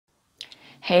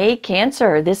Hey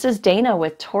Cancer, this is Dana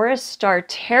with Taurus Star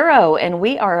Tarot, and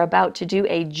we are about to do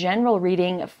a general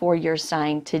reading for your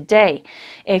sign today.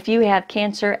 If you have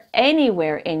Cancer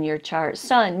anywhere in your chart,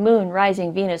 Sun, Moon,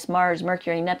 Rising, Venus, Mars,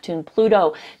 Mercury, Neptune,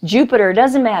 Pluto, Jupiter,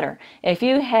 doesn't matter. If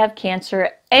you have Cancer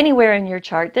anywhere in your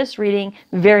chart, this reading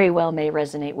very well may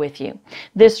resonate with you.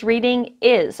 This reading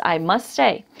is, I must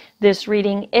say, this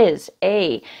reading is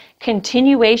a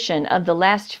continuation of the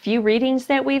last few readings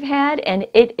that we've had, and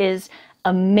it is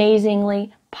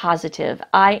amazingly positive.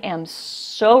 I am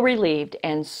so relieved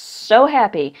and so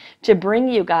happy to bring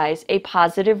you guys a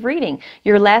positive reading.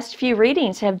 Your last few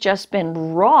readings have just been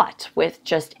wrought with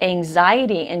just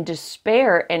anxiety and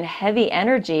despair and heavy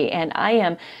energy, and I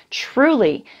am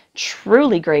truly,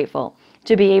 truly grateful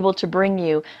to be able to bring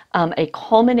you a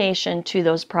culmination to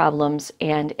those problems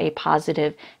and a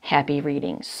positive, happy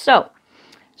reading. So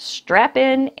strap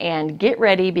in and get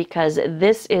ready, because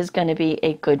this is going to be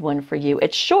a good one for you.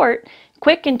 It's short,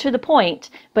 quick, and to the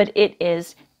point, but it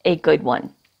is a good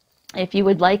one. If you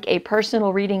would like a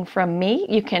personal reading from me,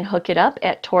 you can hook it up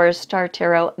at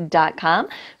TaurusStarTarot.com.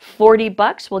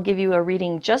 $40 will give you a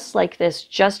reading just like this,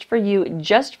 just for you,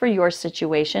 just for your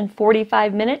situation.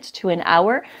 45 minutes to an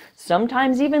hour,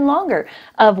 sometimes even longer,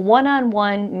 of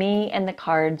one-on-one, me and the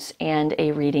cards, and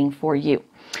a reading for you.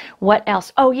 What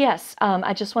else? Oh, yes.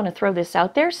 I just want to throw this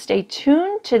out there. Stay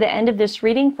tuned to the end of this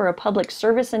reading for a public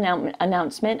service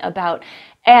announcement about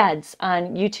ads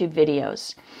on YouTube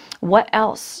videos. What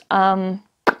else? Oh,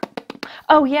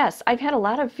 yes. I've had a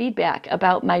lot of feedback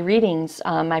about my readings,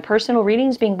 my personal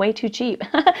readings being way too cheap.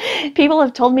 People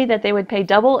have told me that they would pay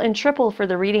double and triple for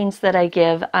the readings that I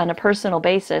give on a personal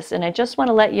basis. And I just want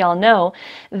to let y'all know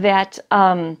that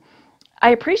I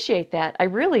appreciate that. I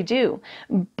really do.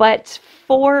 But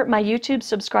for my YouTube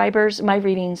subscribers, my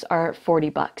readings are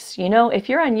 $40. You know, if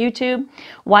you're on YouTube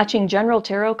watching general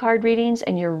tarot card readings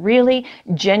and you're really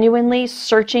genuinely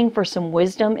searching for some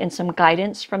wisdom and some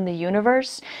guidance from the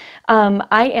universe,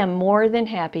 I am more than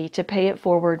happy to pay it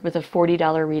forward with a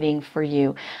 $40 reading for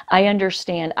you. I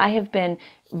understand I have been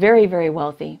very, very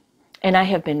wealthy, and I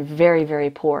have been very,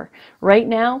 very poor. Right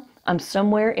now, I'm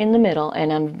somewhere in the middle,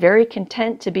 and I'm very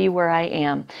content to be where I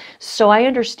am. So I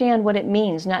understand what it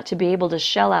means not to be able to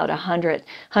shell out $100,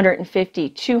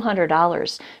 $150,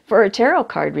 $200 for a tarot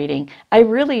card reading. I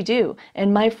really do.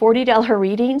 And my $40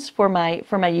 readings for my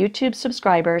YouTube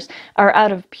subscribers are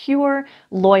out of pure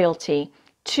loyalty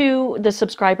to the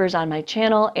subscribers on my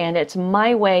channel, and it's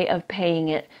my way of paying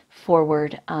it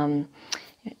forward. And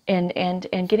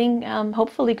getting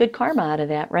hopefully good karma out of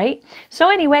that, right? So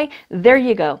anyway, there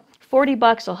you go.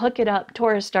 $40 will hook it up,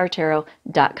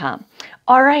 TaurusStarTarot.com.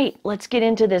 All right, let's get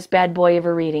into this bad boy of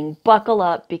a reading. Buckle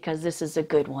up, because this is a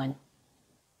good one.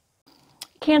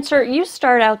 Cancer, you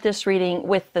start out this reading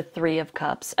with the Three of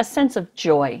Cups, a sense of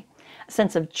joy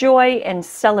and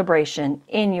celebration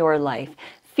in your life.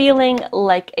 Feeling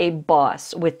like a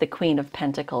boss with the Queen of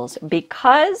Pentacles,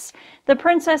 because the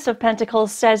Princess of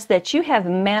Pentacles says that you have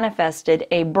manifested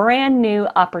a brand new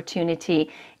opportunity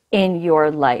in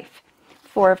your life.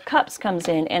 Four of Cups comes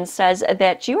in and says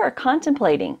that you are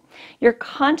contemplating. You're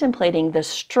contemplating the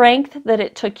strength that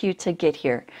it took you to get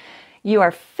here. You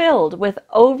are filled with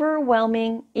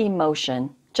overwhelming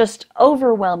emotion. Just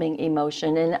overwhelming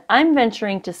emotion. And I'm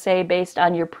venturing to say, based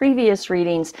on your previous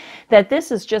readings, that this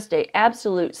is just an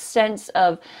absolute sense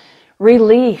of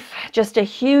relief, just a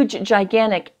huge,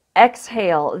 gigantic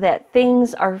exhale that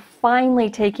things are finally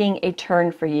taking a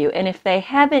turn for you. And if they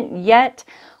haven't yet,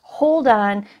 hold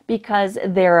on, because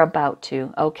they're about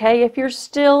to, okay? If you're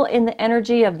still in the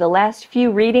energy of the last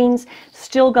few readings,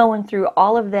 still going through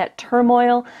all of that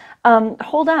turmoil,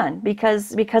 hold on,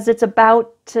 because it's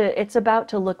about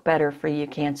to look better for you,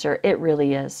 Cancer. It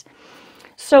really is.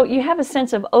 So you have a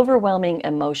sense of overwhelming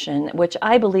emotion, which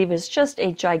I believe is just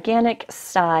a gigantic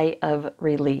sigh of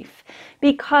relief,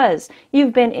 because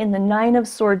you've been in the Nine of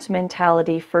Swords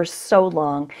mentality for so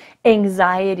long,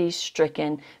 anxiety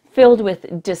stricken, filled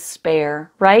with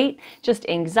despair, right? Just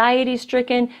anxiety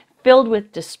stricken, filled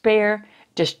with despair,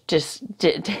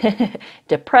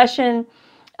 depression,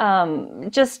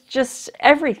 just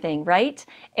everything, right?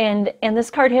 And this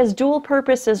card has dual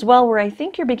purpose as well, where I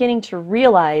think you're beginning to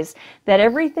realize that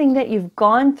everything that you've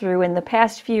gone through in the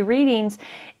past few readings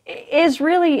is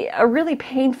really a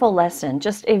painful lesson,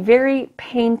 just a very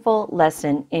painful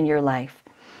lesson in your life.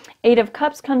 Eight of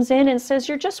Cups comes in and says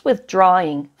you're just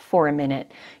withdrawing for a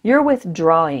minute. You're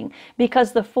withdrawing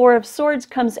because the Four of Swords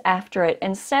comes after it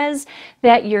and says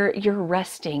that you're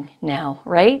resting now,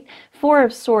 right? Four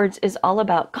of Swords is all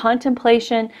about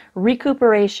contemplation,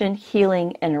 recuperation,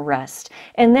 healing, and rest.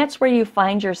 And that's where you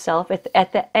find yourself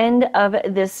at the end of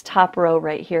this top row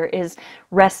right here is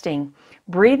resting,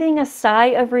 breathing a sigh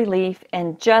of relief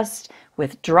and just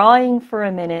withdrawing for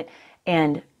a minute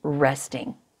and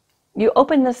resting. You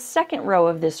open the second row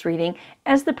of this reading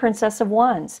as the Princess of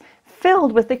Wands,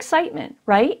 filled with excitement,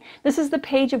 right? This is the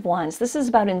Page of Wands. This is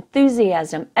about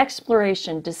enthusiasm,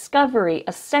 exploration, discovery,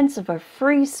 a sense of a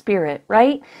free spirit,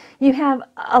 right? You have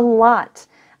a lot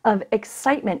of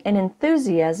excitement and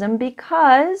enthusiasm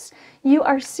because you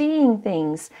are seeing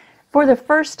things for the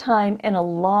first time in a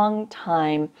long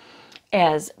time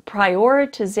as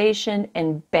prioritization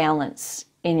and balance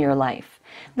in your life.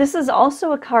 This is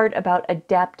also a card about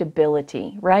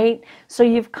adaptability, right? So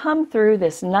you've come through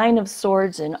this Nine of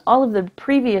Swords and all of the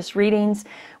previous readings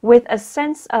with a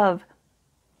sense of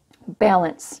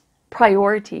balance,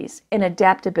 priorities, and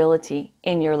adaptability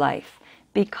in your life.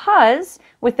 Because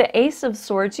with the Ace of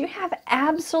Swords, you have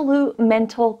absolute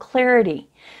mental clarity,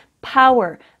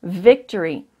 power,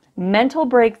 victory, mental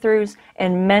breakthroughs,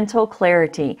 and mental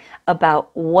clarity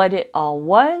about what it all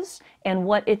was and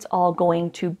what it's all going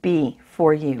to be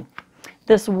for you.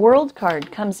 This World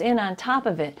card comes in on top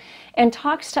of it and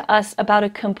talks to us about a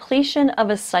completion of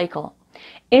a cycle,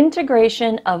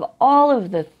 integration of all of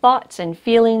the thoughts and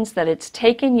feelings that it's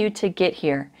taken you to get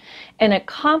here, an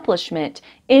accomplishment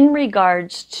in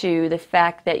regards to the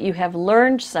fact that you have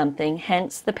learned something,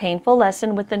 hence the painful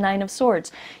lesson with the Nine of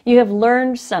Swords. You have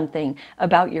learned something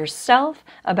about yourself,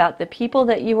 about the people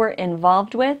that you were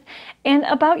involved with, and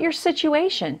about your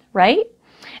situation, right?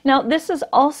 Now, this is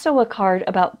also a card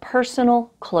about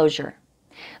personal closure.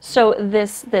 So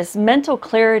this mental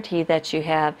clarity that you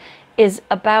have is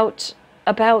about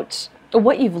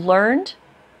what you've learned,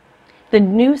 the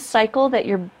new cycle that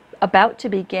you're about to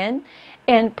begin,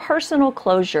 and personal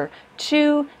closure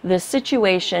to the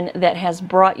situation that has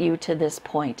brought you to this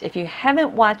point. If you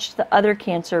haven't watched the other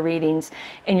Cancer readings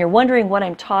and you're wondering what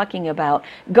I'm talking about,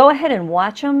 go ahead and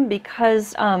watch them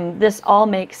because this all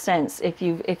makes sense if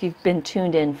you've been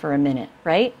tuned in for a minute,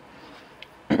 right?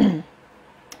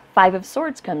 Five of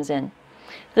Swords comes in.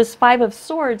 This Five of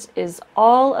Swords is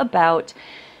all about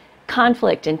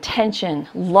conflict and tension,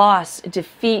 loss,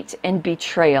 defeat, and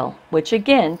betrayal, which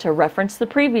again, to reference the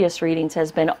previous readings,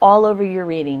 has been all over your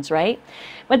readings, right?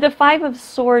 But the Five of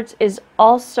Swords is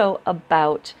also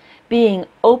about being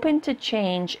open to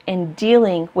change and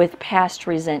dealing with past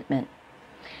resentment.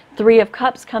 Three of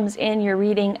Cups comes in your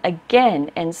reading again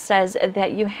and says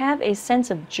that you have a sense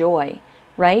of joy,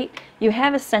 right? You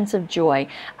have a sense of joy.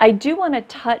 I do want to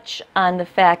touch on the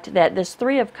fact that this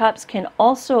Three of Cups can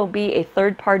also be a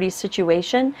third-party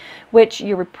situation, which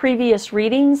your previous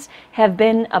readings have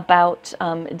been about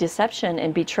deception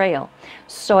and betrayal.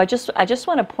 So I just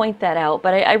want to point that out,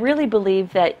 but I really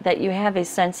believe that you have a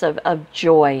sense of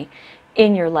joy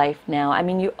in your life now. I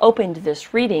mean, you opened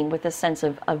this reading with a sense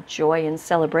of joy and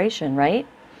celebration, right?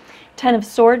 Ten of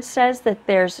Swords says that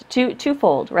there's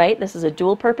twofold, right? This is a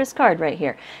dual purpose card right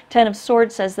here. Ten of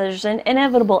Swords says there's an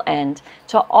inevitable end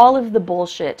to all of the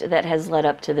bullshit that has led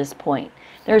up to this point.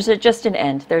 There's just an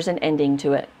end. There's an ending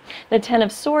to it. The Ten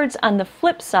of Swords on the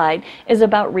flip side is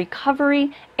about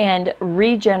recovery and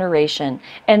regeneration.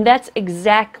 And that's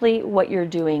exactly what you're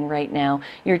doing right now.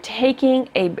 You're taking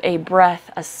a breath,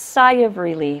 a sigh of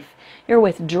relief. You're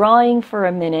withdrawing for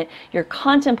a minute. You're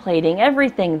contemplating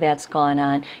everything that's gone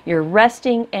on. You're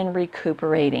resting and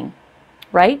recuperating,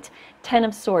 right? Ten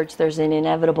of Swords, there's an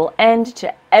inevitable end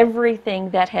to everything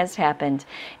that has happened.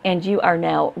 And you are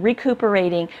now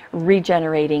recuperating,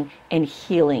 regenerating, and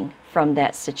healing from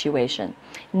that situation.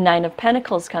 Nine of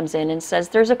Pentacles comes in and says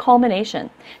there's a culmination.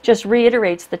 Just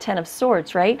reiterates the Ten of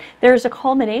Swords, right? There's a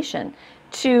culmination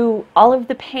to all of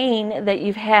the pain that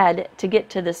you've had to get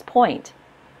to this point,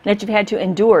 that you've had to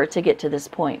endure to get to this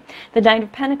point. The Nine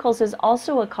of Pentacles is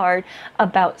also a card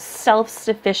about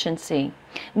self-sufficiency.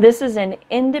 This is an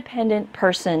independent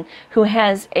person who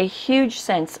has a huge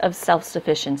sense of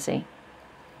self-sufficiency.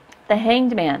 The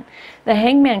Hanged Man. The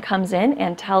Hanged Man comes in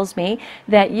and tells me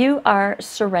that you are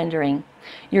surrendering.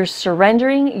 You're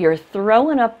surrendering, you're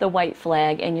throwing up the white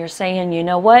flag, and you're saying, you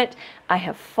know what? I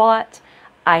have fought,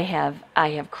 I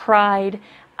have cried,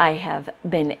 I have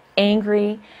been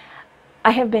angry,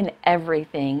 I have been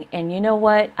everything, and you know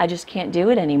what? I just can't do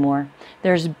it anymore.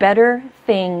 There's better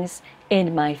things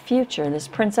in my future. This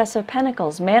Princess of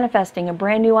Pentacles manifesting a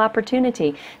brand new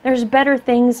opportunity. There's better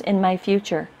things in my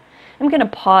future. I'm going to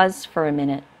pause for a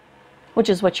minute which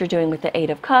is what you're doing with the Eight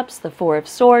of Cups, the Four of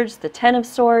Swords, the Ten of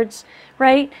Swords,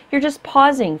 right? You're just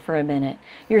pausing for a minute.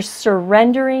 You're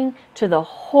surrendering to the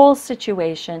whole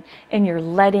situation and you're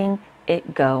letting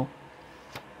it go.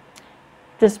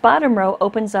 This bottom row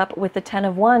opens up with the Ten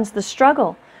of Wands, the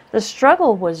struggle. The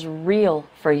struggle was real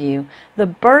for you. The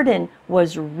burden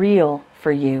was real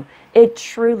for you. It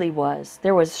truly was.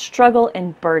 There was struggle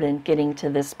and burden getting to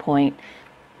this point.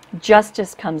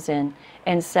 Justice comes in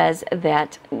and says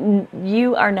that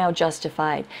you are now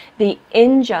justified. The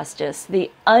injustice, the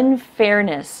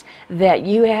unfairness that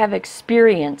you have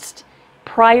experienced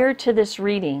prior to this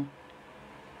reading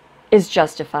is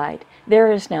justified.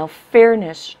 There is now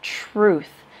fairness, truth,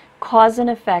 cause and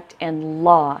effect, and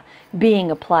law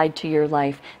being applied to your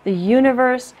life. The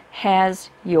universe has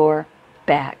your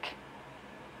back.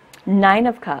 Nine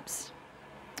of Cups.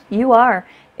 You are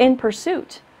in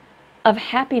pursuit of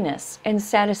happiness and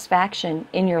satisfaction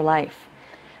in your life.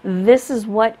 This is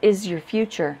what is your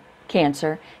future,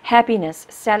 Cancer. Happiness,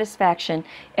 satisfaction,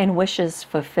 and wishes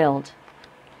fulfilled.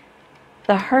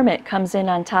 The Hermit comes in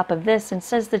on top of this and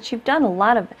says that you've done a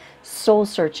lot of soul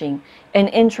searching and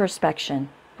introspection,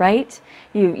 right?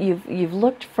 You've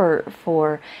looked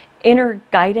for inner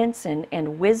guidance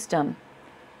and wisdom.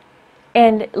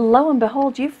 And lo and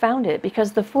behold, you found it,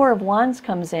 because the Four of Wands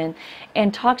comes in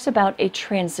and talks about a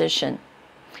transition.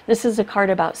 This is a card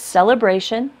about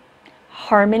celebration,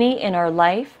 harmony in our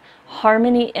life,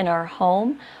 harmony in our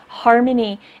home,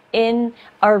 harmony in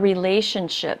our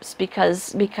relationships,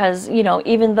 because you know,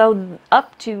 even though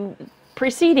up to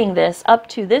preceding this, up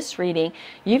to this reading,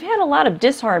 you've had a lot of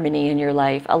disharmony in your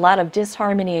life, a lot of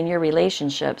disharmony in your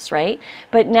relationships, right?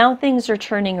 But now things are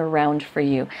turning around for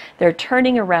you. They're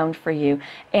turning around for you,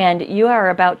 and you are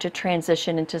about to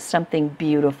transition into something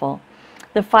beautiful.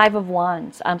 The Five of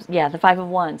Wands, the Five of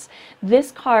Wands.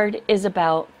 This card is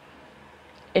about,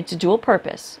 it's a dual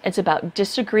purpose. It's about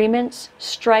disagreements,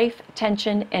 strife,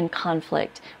 tension, and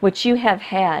conflict, which you have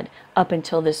had up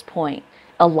until this point.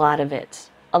 A lot of it.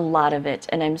 A lot of it.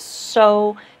 And I'm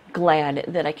so glad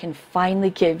that I can finally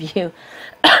give you,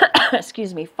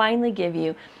 excuse me, finally give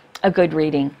you a good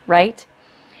reading, right?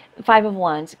 Five of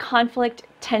Wands, conflict,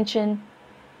 tension,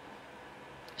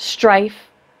 strife,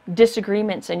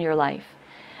 disagreements in your life.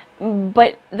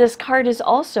 But this card is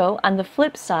also, on the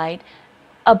flip side,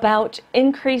 about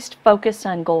increased focus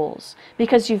on goals,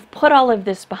 because you've put all of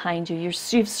this behind you. You've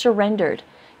surrendered.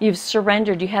 You've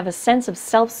surrendered. You have a sense of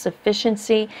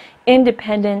self-sufficiency,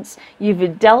 independence.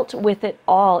 You've dealt with it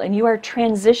all, and you are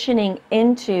transitioning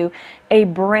into a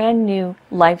brand new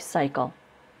life cycle.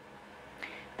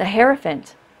 The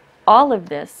Hierophant. All of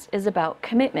this is about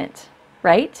commitment,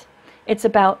 right? It's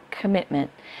about commitment.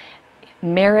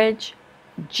 Marriage,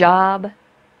 job,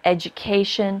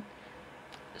 education,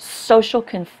 social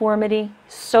conformity,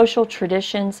 social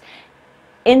traditions,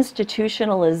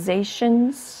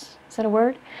 institutionalizations. Is that a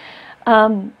word?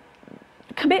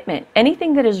 Commitment.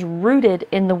 Anything that is rooted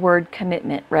in the word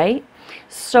commitment, right?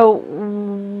 So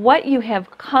what you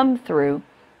have come through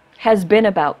has been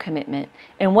about commitment,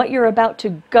 and what you're about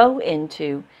to go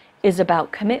into is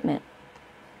about commitment.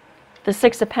 The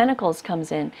Six of Pentacles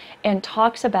comes in and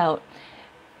talks about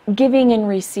giving and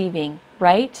receiving,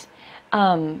 right?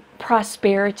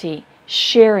 Prosperity,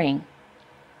 sharing.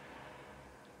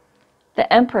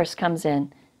 The Empress comes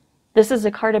in. This is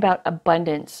a card about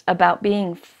abundance, about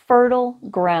being fertile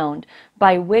ground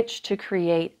by which to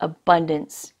create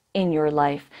abundance in your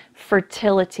life,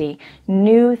 fertility,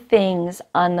 new things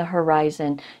on the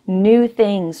horizon. New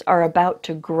things are about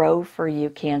to grow for you,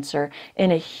 Cancer,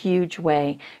 in a huge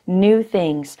way. New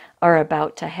things are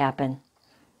about to happen.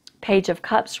 Page of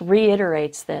Cups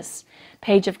reiterates this.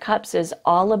 Page of Cups is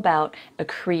all about a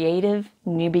creative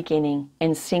new beginning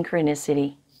and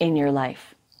synchronicity in your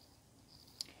life.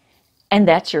 And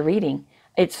that's your reading.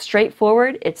 It's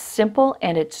straightforward, it's simple,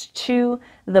 and it's to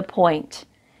the point.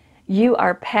 You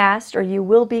are past, or you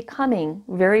will be coming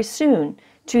very soon,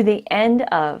 to the end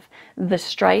of the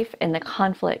strife and the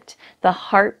conflict, the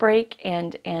heartbreak,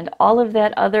 and all of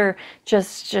that other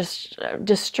just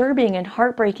disturbing and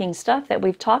heartbreaking stuff that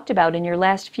we've talked about in your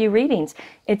last few readings.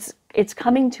 It's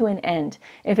coming to an end.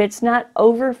 If it's not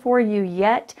over for you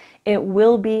yet, it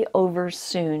will be over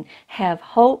soon. Have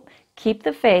hope. Keep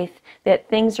the faith that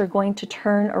things are going to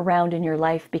turn around in your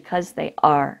life, because they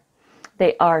are.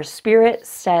 They are. Spirit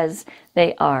says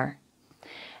they are.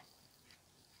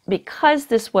 Because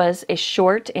this was a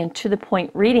short and to the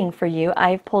point reading for you,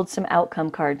 I've pulled some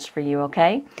outcome cards for you,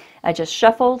 okay? I just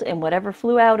shuffled, and whatever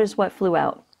flew out is what flew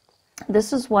out.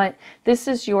 This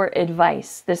is your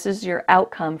advice. This is your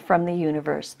outcome from the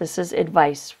universe. This is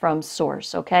advice from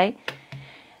Source, okay?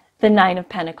 The Nine of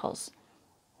Pentacles.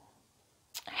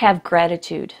 Have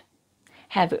gratitude.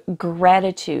 Have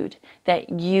gratitude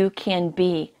that you can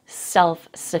be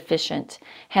self-sufficient.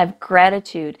 Have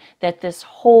gratitude that this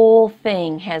whole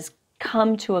thing has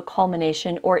come to a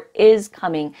culmination or is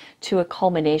coming to a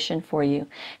culmination for you.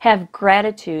 Have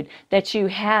gratitude that you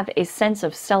have a sense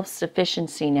of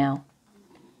self-sufficiency now.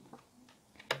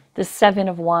 The Seven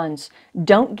of Wands.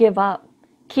 Don't give up.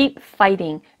 Keep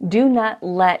fighting. Do not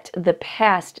let the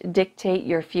past dictate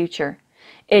your future.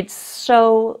 It's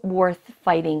so worth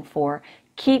fighting for.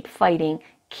 Keep fighting,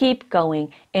 keep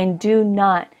going, and do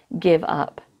not give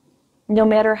up. No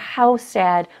matter how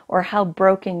sad or how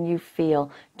broken you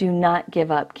feel, do not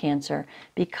give up, Cancer,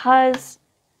 because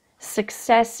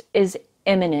success is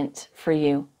imminent for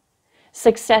you.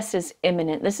 Success is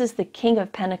imminent. This is the King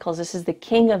of Pentacles. This is the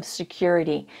King of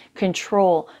security,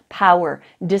 control, power,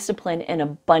 discipline, and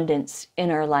abundance in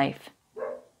our life.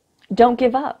 Don't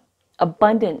give up.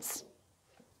 Abundance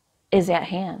is at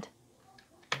hand.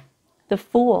 The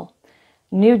Fool,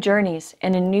 new journeys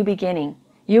and a new beginning.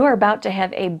 You are about to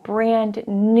have a brand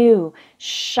new,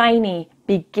 shiny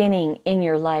beginning in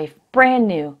your life. Brand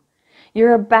new.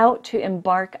 You're about to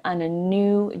embark on a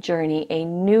new journey, a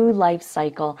new life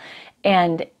cycle,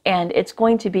 and it's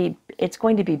going to be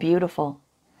beautiful.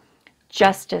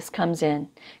 Justice comes in.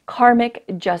 Karmic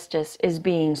justice is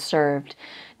being served.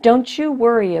 Don't you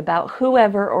worry about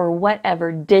whoever or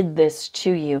whatever did this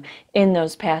to you in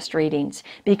those past readings,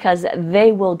 because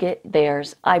they will get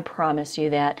theirs. I promise you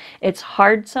that. It's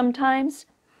hard sometimes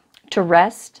to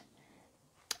rest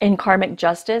in karmic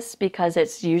justice because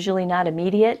it's usually not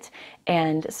immediate,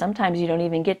 and sometimes you don't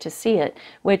even get to see it,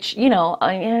 which, you know,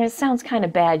 it sounds kind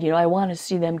of bad. You know, I want to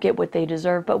see them get what they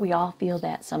deserve, but we all feel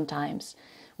that sometimes.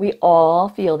 We all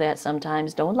feel that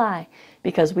sometimes. Don't lie,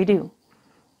 because we do.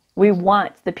 We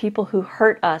want the people who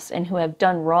hurt us and who have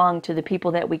done wrong to the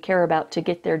people that we care about to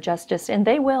get their justice, and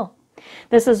they will.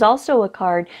 This is also a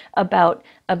card about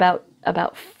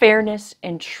fairness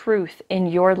and truth in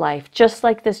your life, just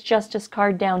like this Justice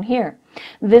card down here.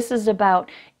 This is about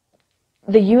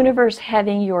the universe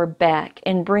having your back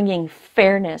and bringing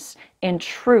fairness and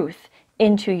truth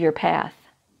into your path.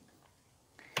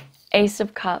 Ace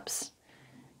of Cups.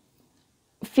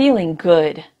 Feeling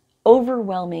good.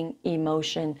 Overwhelming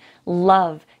emotion,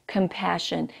 love,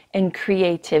 compassion, and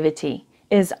creativity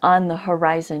is on the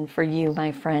horizon for you,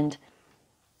 my friend.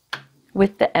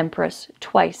 With the Empress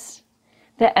twice.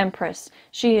 The Empress,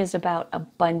 she is about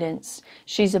abundance.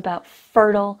 She's about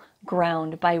fertile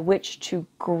ground by which to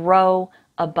grow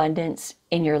abundance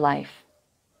in your life.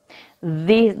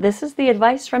 This is the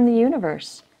advice from the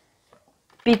universe.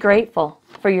 Be grateful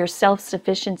for your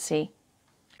self-sufficiency.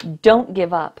 Don't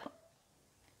give up.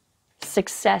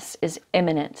 Success is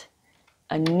imminent.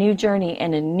 A new journey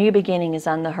and a new beginning is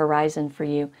on the horizon for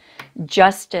you.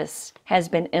 Justice has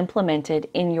been implemented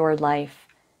in your life.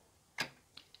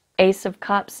 Ace of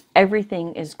Cups,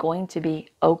 everything is going to be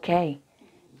okay.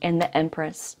 And the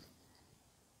Empress.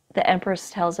 The Empress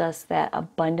tells us that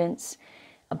abundance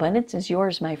is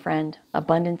yours, my friend.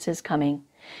 Abundance is coming.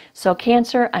 So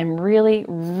Cancer, I'm really,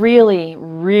 really,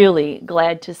 really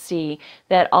glad to see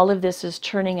that all of this is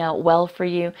turning out well for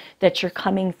you, that you're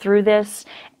coming through this,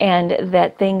 and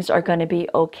that things are going to be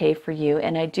okay for you.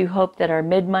 And I do hope that our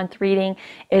mid-month reading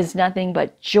is nothing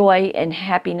but joy and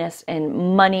happiness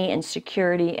and money and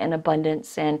security and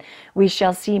abundance. And we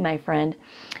shall see, my friend.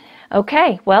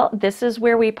 Okay, well, this is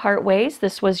where we part ways.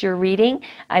 This was your reading.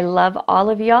 I love all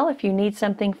of y'all. If you need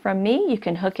something from me, you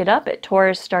can hook it up at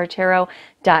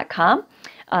TaurusStarTarot.com.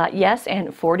 Yes, and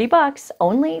 $40,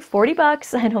 only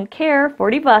 $40. I don't care.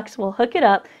 $40. We'll hook it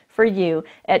up for you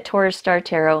at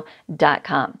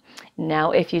TaurusStarTarot.com.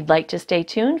 Now, if you'd like to stay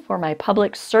tuned for my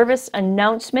public service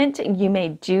announcement, you may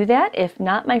do that. If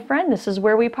not, my friend, this is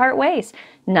where we part ways.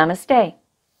 Namaste.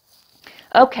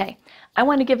 Okay. I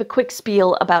want to give a quick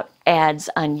spiel about ads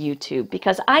on YouTube,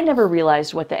 because I never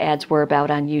realized what the ads were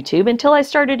about on YouTube until I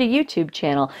started a YouTube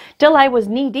channel. Till I was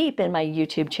knee deep in my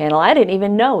YouTube channel, I didn't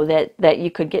even know that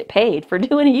you could get paid for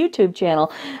doing a YouTube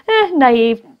channel.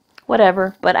 Naive,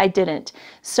 whatever, but I didn't.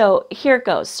 So here it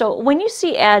goes. So when you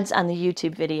see ads on the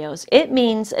YouTube videos, it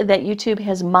means that YouTube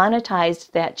has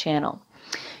monetized that channel.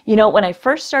 You know, when I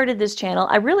first started this channel,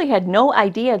 I really had no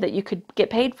idea that you could get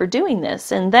paid for doing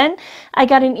this. And then I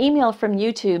got an email from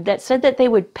YouTube that said that they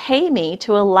would pay me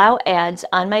to allow ads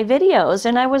on my videos.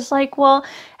 And I was like, well,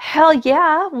 hell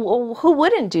yeah, who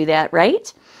wouldn't do that,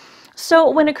 right? So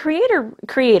when a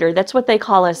creator, that's what they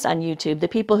call us on YouTube, the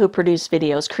people who produce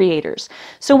videos, creators.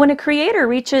 So when a creator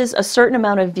reaches a certain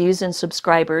amount of views and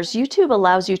subscribers, YouTube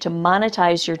allows you to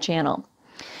monetize your channel.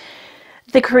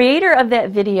 The creator of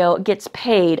that video gets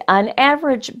paid on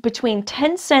average between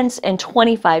 10 cents and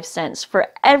 25 cents for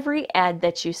every ad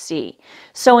that you see.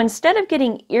 So instead of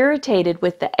getting irritated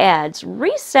with the ads,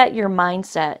 reset your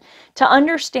mindset to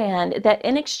understand that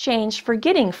in exchange for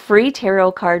getting free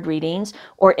tarot card readings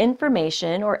or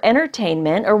information or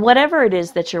entertainment or whatever it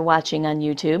is that you're watching on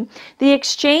YouTube, the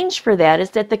exchange for that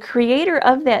is that the creator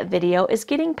of that video is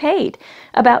getting paid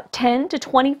about 10 to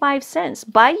 25 cents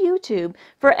by YouTube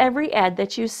for every ad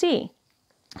that you see.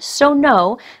 So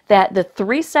know that the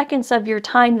 3 seconds of your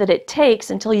time that it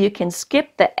takes until you can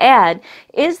skip the ad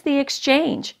is the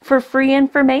exchange for free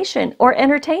information or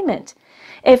entertainment.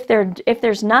 If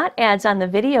there's not ads on the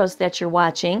videos that you're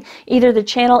watching, either the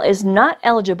channel is not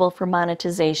eligible for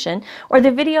monetization or the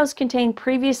videos contain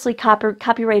previously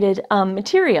copyrighted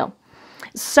material.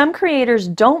 Some creators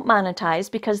don't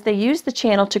monetize because they use the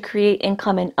channel to create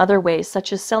income in other ways,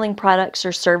 such as selling products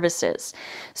or services.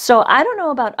 So I don't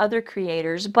know about other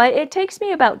creators, but it takes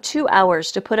me about 2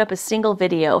 hours to put up a single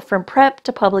video from prep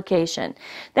to publication.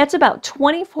 That's about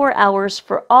 24 hours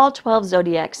for all 12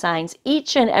 zodiac signs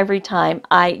each and every time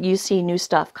you see new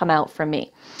stuff come out from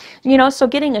me. You know, so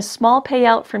getting a small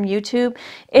payout from YouTube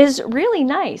is really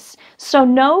nice. So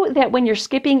know that when you're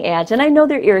skipping ads, and I know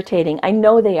they're irritating, I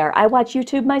know they are. I watch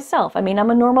YouTube myself. I mean,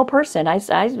 I'm a normal person. I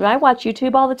watch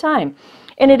YouTube all the time.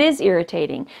 And it is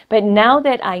irritating. But now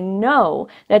that I know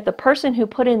that the person who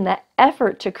put in the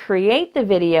effort to create the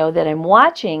video that I'm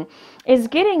watching is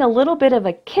getting a little bit of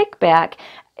a kickback,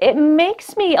 it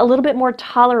makes me a little bit more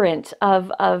tolerant of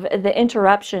the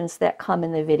interruptions that come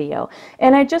in the video.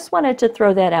 And I just wanted to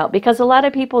throw that out because a lot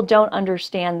of people don't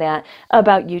understand that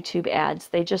about YouTube ads.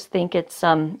 They just think it's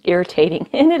irritating,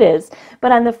 and it is.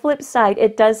 But on the flip side,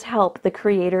 it does help the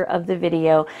creator of the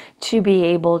video to be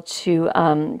able to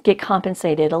get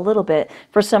compensated a little bit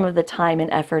for some of the time and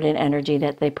effort and energy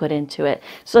that they put into it.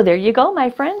 So there you go,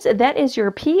 my friends. That is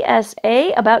your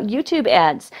PSA about YouTube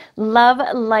ads. Love,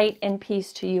 light, and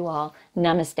peace to you all.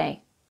 Namaste.